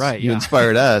questions. Well, right. You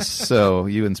inspired us, so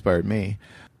you inspired me.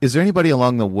 Is there anybody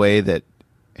along the way that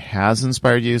has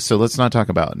inspired you? So let's not talk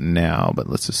about now, but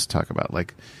let's just talk about,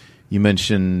 like, you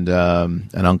mentioned an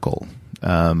uncle.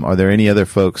 Are there any other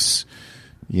folks,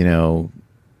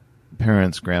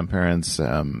 parents, grandparents,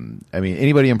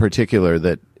 anybody in particular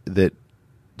that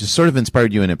just sort of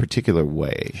inspired you in a particular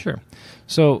way? Sure.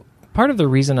 So part of the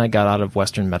reason I got out of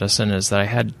Western medicine is that I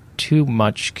had too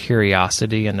much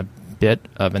curiosity and a bit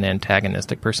of an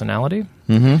antagonistic personality.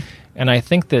 Mm-hmm. And I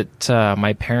think that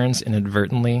my parents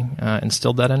inadvertently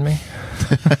instilled that in me.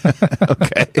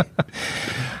 Okay.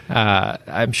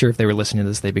 I'm sure if they were listening to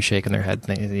this, they'd be shaking their head.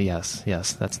 Yes,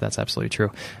 that's absolutely true.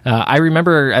 I don't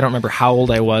remember how old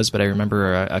I was, but I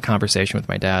remember a conversation with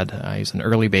my dad. He was an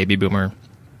early baby boomer.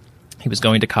 He was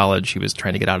going to college. He was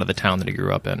trying to get out of the town that he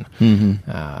grew up in.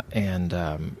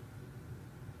 Mm-hmm.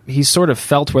 He sort of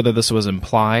felt, whether this was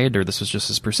implied or this was just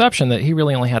his perception, that he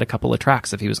really only had a couple of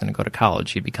tracks if he was going to go to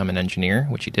college. He'd become an engineer,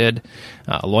 which he did,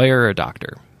 a lawyer, or a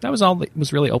doctor. That was all that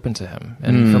was really open to him.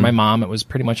 And for my mom, it was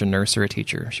pretty much a nurse or a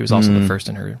teacher. She was also the first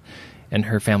in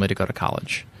her family to go to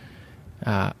college.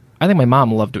 I think my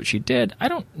mom loved what she did. I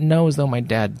don't know as though my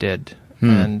dad did.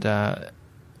 And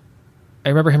I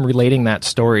remember him relating that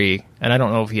story, and I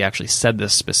don't know if he actually said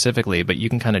this specifically, but you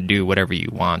can kind of do whatever you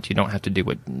want. You don't have to do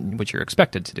what you're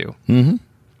expected to do. Mm-hmm.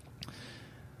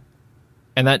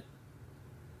 And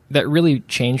that really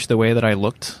changed the way that I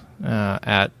looked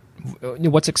at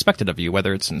what's expected of you,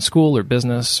 whether it's in school or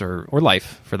business or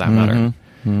life, for that matter.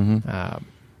 Mm-hmm.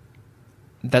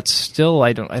 That's still,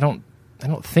 I don't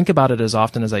think about it as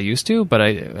often as I used to, but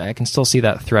I can still see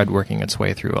that thread working its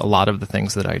way through a lot of the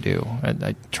things that I do.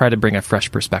 I try to bring a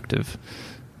fresh perspective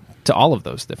to all of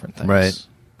those different things. Right.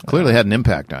 Clearly had an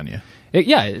impact on you. It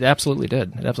absolutely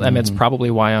did. I mean, it's probably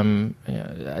why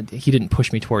he didn't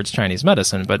push me towards Chinese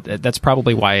medicine, but that's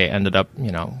probably why I ended up,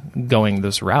 going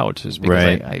this route, is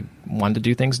because I wanted to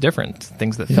do things different,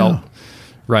 things that felt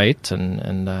right.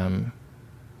 And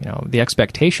the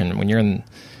expectation when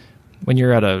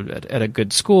you're at a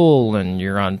good school and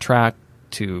you're on track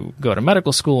to go to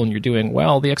medical school and you're doing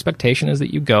well, the expectation is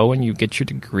that you go and you get your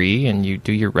degree and you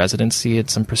do your residency at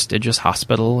some prestigious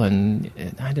hospital, and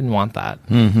I didn't want that.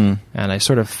 Mm-hmm. And I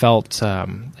sort of felt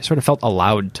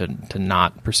allowed to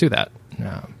not pursue that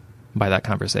by that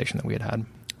conversation that we had.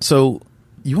 So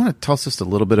you want to tell us just a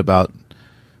little bit about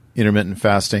intermittent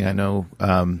fasting? I know,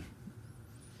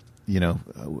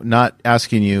 not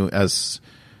asking you as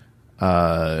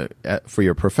for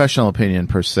your professional opinion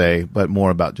per se, but more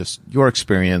about just your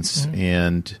experience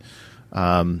and,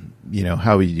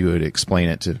 how you would explain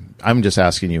it to. I'm just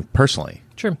asking you personally.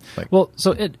 Sure.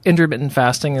 So intermittent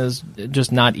fasting is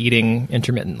just not eating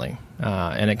intermittently,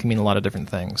 and it can mean a lot of different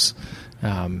things.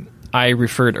 I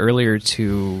referred earlier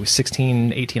to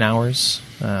 16, 18 hours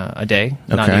a day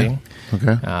not eating.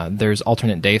 Okay. There's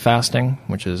alternate day fasting,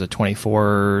 which is a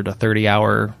 24 to 30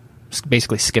 hour,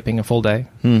 basically skipping a full day.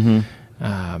 Mm-hmm.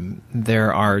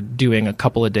 There are doing a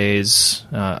couple of days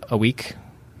a week,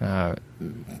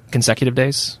 consecutive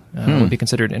days would be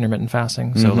considered intermittent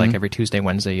fasting. So like every Tuesday,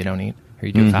 Wednesday you don't eat, or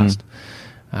you do fast.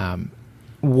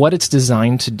 What it's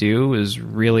designed to do is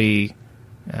really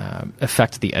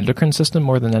affect the endocrine system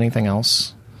more than anything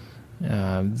else.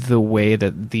 The way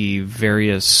that the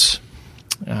various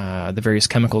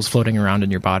chemicals floating around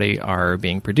in your body are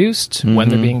being produced, when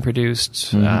they're being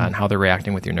produced, and how they're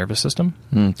reacting with your nervous system.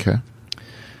 Okay.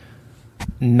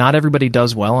 Not everybody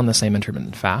does well on the same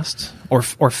intermittent fast,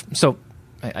 so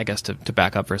I guess to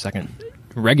back up for a second,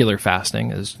 regular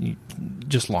fasting is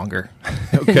just longer.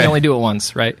 Okay. You only do it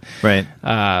once, right? Right.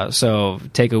 So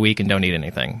take a week and don't eat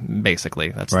anything. Basically,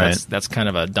 that's kind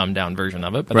of a dumbed down version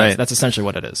of it, but that's essentially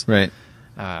what it is. Right.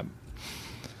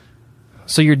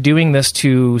 So you're doing this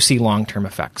to see long-term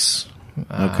effects.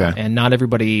 And not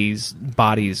everybody's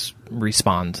bodies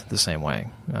respond the same way.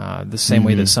 The same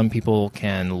way that some people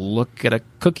can look at a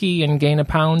cookie and gain a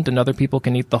pound, and other people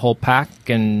can eat the whole pack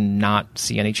and not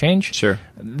see any change. Sure.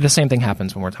 The same thing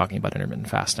happens when we're talking about intermittent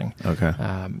fasting. Okay.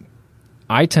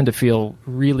 I tend to feel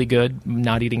really good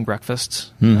not eating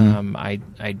breakfast. I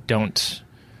don't...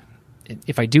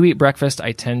 If I do eat breakfast,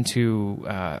 I tend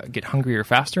to get hungrier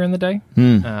faster in the day.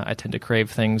 I tend to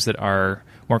crave things that are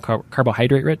more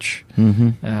carbohydrate rich,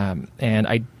 and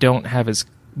I don't have as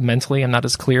mentally I'm not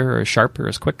as clear or as sharp or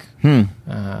as quick.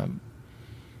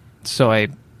 So I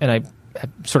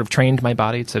sort of trained my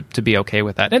body to be okay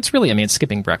with that. And it's really, I mean, it's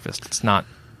skipping breakfast. It's not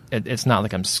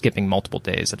like I'm skipping multiple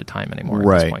days at a time anymore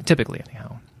at this point, typically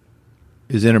anyhow.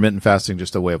 Is intermittent fasting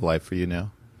just a way of life for you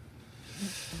now?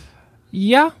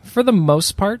 Yeah, for the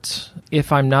most part.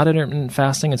 If I'm not intermittent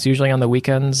fasting, it's usually on the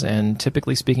weekends, and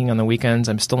typically speaking on the weekends,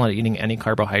 I'm still not eating any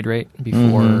carbohydrate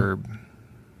before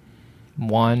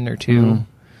 1 or 2.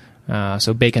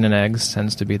 So bacon and eggs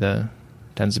tends to be the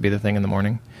thing in the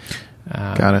morning.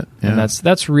 Got it. Yeah. And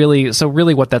that's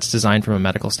really what that's designed from a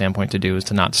medical standpoint to do is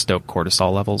to not stoke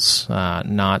cortisol levels,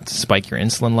 not spike your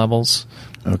insulin levels,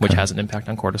 which has an impact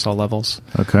on cortisol levels.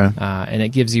 Okay. And it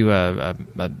gives you a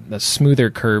smoother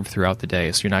curve throughout the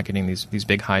day, so you're not getting these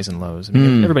big highs and lows. I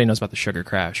mean, everybody knows about the sugar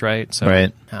crash, right? So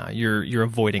you're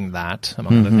avoiding that,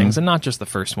 among other things, and not just the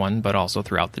first one, but also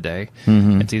throughout the day.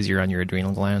 It's easier on your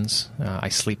adrenal glands. I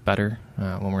sleep better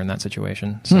when we're in that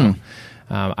situation. So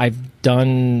I've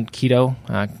done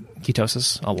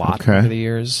ketosis a lot over the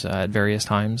years at various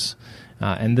times.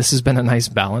 And this has been a nice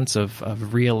balance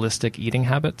of realistic eating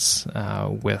habits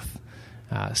with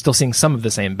still seeing some of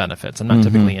the same benefits. I'm not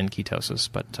typically in ketosis,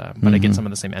 but I get some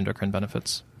of the same endocrine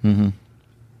benefits.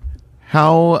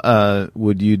 How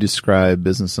would you describe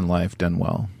business and life done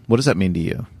well? What does that mean to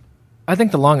you? I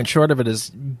think the long and short of it is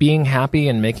being happy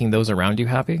and making those around you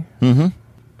happy.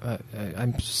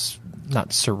 I'm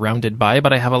not surrounded by,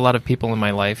 but I have a lot of people in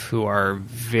my life who are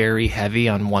very heavy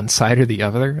on one side or the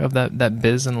other of that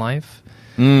biz in life.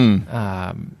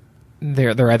 They're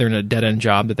either in a dead-end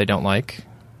job that they don't like,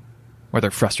 or they're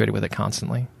frustrated with it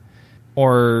constantly,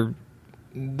 or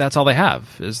that's all they have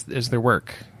is their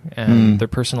work, and their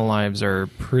personal lives are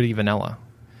pretty vanilla.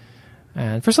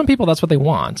 And for some people, that's what they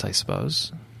want, I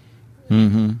suppose.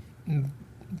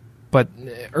 But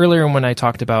earlier when I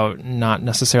talked about not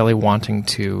necessarily wanting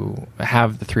to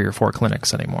have the 3 or 4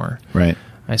 clinics anymore,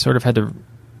 I sort of had to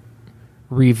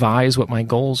revise what my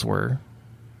goals were.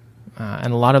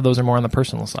 And a lot of those are more on the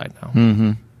personal side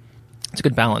now. It's a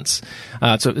good balance.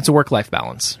 It's a work-life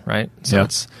balance, right? So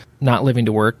it's not living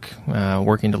to work,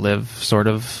 working to live, sort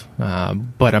of.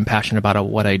 But I'm passionate about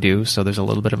what I do, so there's a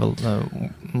little bit of a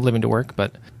living to work.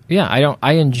 But yeah,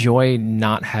 I enjoy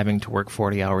not having to work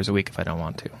 40 hours a week if I don't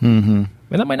want to. And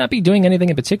that might not be doing anything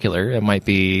in particular. It might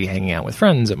be hanging out with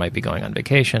friends. It might be going on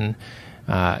vacation.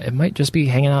 It might just be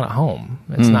hanging out at home.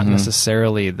 It's not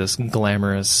necessarily this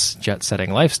glamorous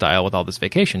jet-setting lifestyle with all this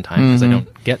vacation time, because I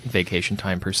don't get vacation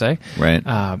time per se.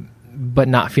 But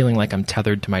not feeling like I'm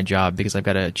tethered to my job because I've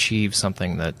got to achieve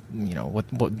something that, what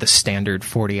the standard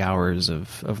 40 hours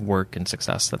of work and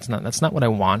success. That's not what I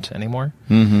want anymore.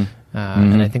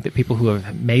 And I think that people who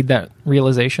have made that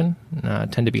realization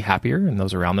tend to be happier, and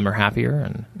those around them are happier.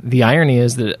 And the irony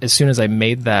is that as soon as I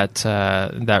made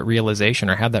that realization,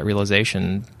 or had that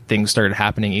realization, things started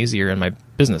happening easier in my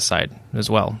business side as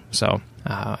well. So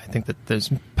I think that there's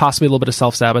possibly a little bit of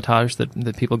self-sabotage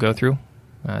that people go through,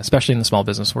 especially in the small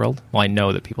business world. Well, I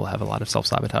know that people have a lot of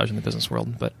self-sabotage in the business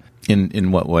world, but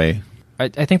in what way? I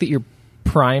think that you're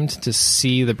primed to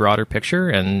see the broader picture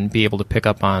and be able to pick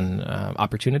up on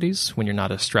opportunities when you're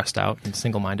not as stressed out and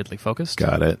single-mindedly focused.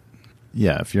 Got it.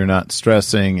 Yeah, if you're not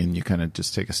stressing and you kind of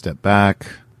just take a step back,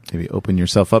 maybe open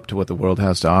yourself up to what the world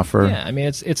has to offer. Yeah, I mean,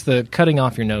 it's the cutting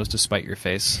off your nose to spite your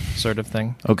face sort of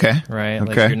thing. Okay. Right? Okay.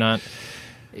 Like you're not...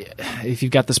 If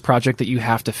you've got this project that you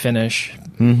have to finish,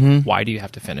 why do you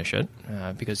have to finish it?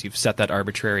 Because you've set that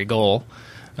arbitrary goal.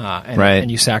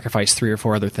 And you sacrifice 3 or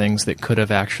 4 other things that could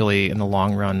have actually, in the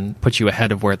long run, put you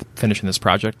ahead of where finishing this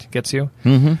project gets you.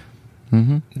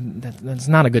 That's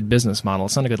not a good business model.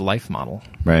 It's not a good life model.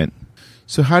 Right.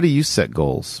 So how do you set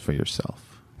goals for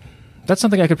yourself? That's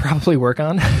something I could probably work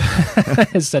on,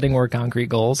 is setting more concrete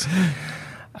goals.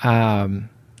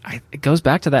 It goes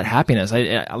back to that happiness.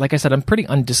 Like I said, I'm pretty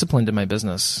undisciplined in my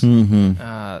business.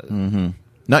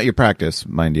 Not your practice,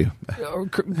 mind you.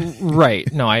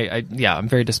 Right. No, I'm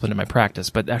very disciplined in my practice,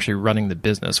 but actually running the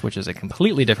business, which is a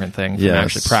completely different thing from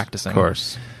actually practicing. Of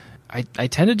course. I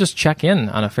tend to just check in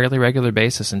on a fairly regular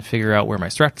basis and figure out where my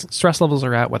stress levels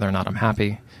are at, whether or not I'm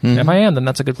happy. And if I am, then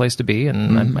that's a good place to be,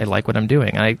 and I like what I'm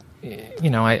doing. And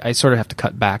I sort of have to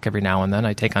cut back every now and then.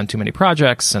 I take on too many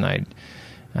projects, and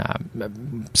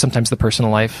sometimes the personal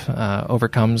life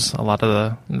overcomes a lot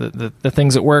of the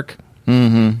things at work.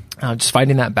 Just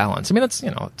finding that balance. I mean, that's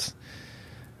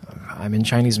I'm in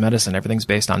Chinese medicine. Everything's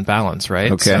based on balance,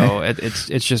 right? Okay. So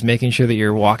it's just making sure that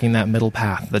you're walking that middle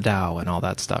path, the Tao, and all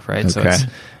that stuff, right? Okay. So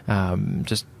it's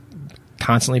just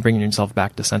constantly bringing yourself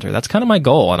back to center. That's kind of my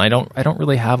goal, and I don't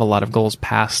really have a lot of goals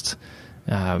past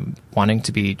wanting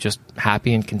to be just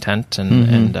happy and content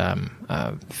and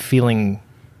feeling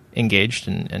engaged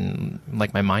and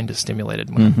like my mind is stimulated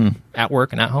when I'm at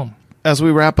work and at home. As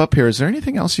we wrap up here, is there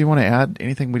anything else you want to add?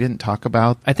 Anything we didn't talk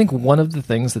about? I think one of the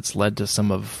things that's led to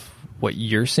some of what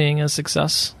you're seeing as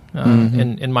success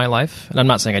in my life, and I'm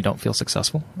not saying I don't feel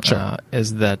successful,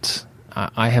 is that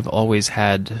I have always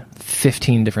had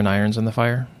 15 different irons in the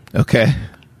fire. Okay.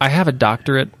 I have a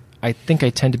doctorate. I think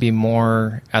I tend to be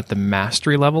more at the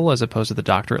mastery level as opposed to the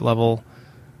doctorate level,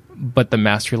 but the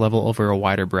mastery level over a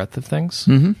wider breadth of things.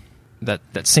 Mm-hmm. That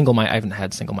I haven't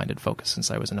had single-minded focus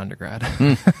since I was an undergrad.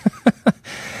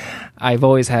 I've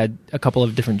always had a couple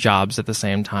of different jobs at the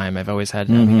same time. I've always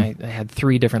had, I had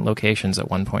 3 different locations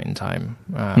at one point in time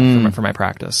for my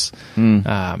practice.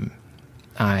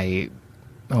 I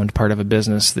owned part of a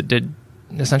business that did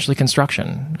essentially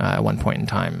construction at one point in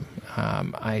time.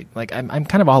 I'm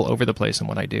kind of all over the place in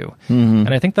what I do,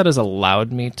 and I think that has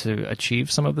allowed me to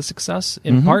achieve some of the success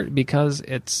in part because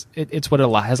it's what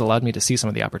has allowed me to see some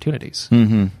of the opportunities.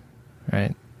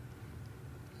 Right?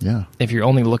 Yeah. If you're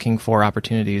only looking for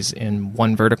opportunities in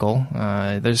one vertical,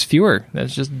 there's fewer.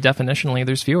 There's just definitionally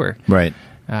there's fewer. Right.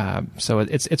 So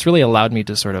it's really allowed me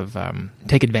to sort of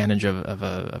take advantage of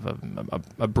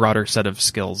a broader set of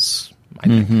skills, I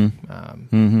think.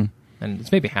 And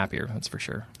it's made me happier, that's for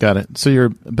sure. Got it. So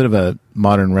you're a bit of a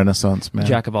modern Renaissance man.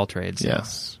 Jack of all trades.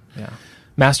 Yes. Yeah.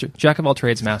 Jack of all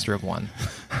trades, master of one.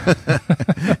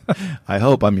 I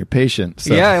hope I'm your patient.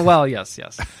 So. Yeah, well, yes.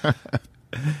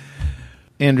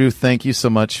 Andrew, thank you so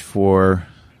much for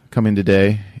coming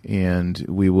today, and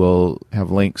we will have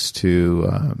links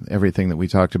to everything that we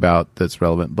talked about that's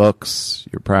relevant, books,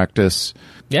 your practice.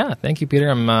 Yeah, thank you, Peter.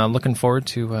 I'm looking forward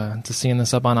to seeing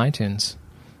this up on iTunes.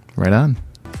 Right on.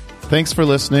 Thanks for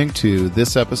listening to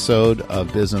this episode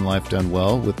of Biz and Life Done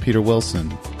Well with Peter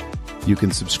Wilson. You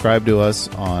can subscribe to us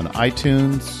on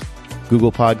iTunes,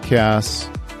 Google Podcasts,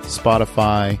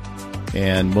 Spotify,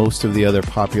 and most of the other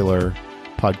popular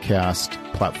podcast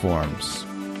platforms.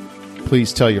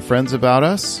 Please tell your friends about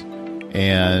us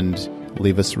and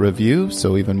leave us a review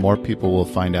so even more people will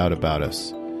find out about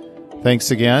us. Thanks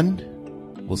again.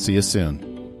 We'll see you soon.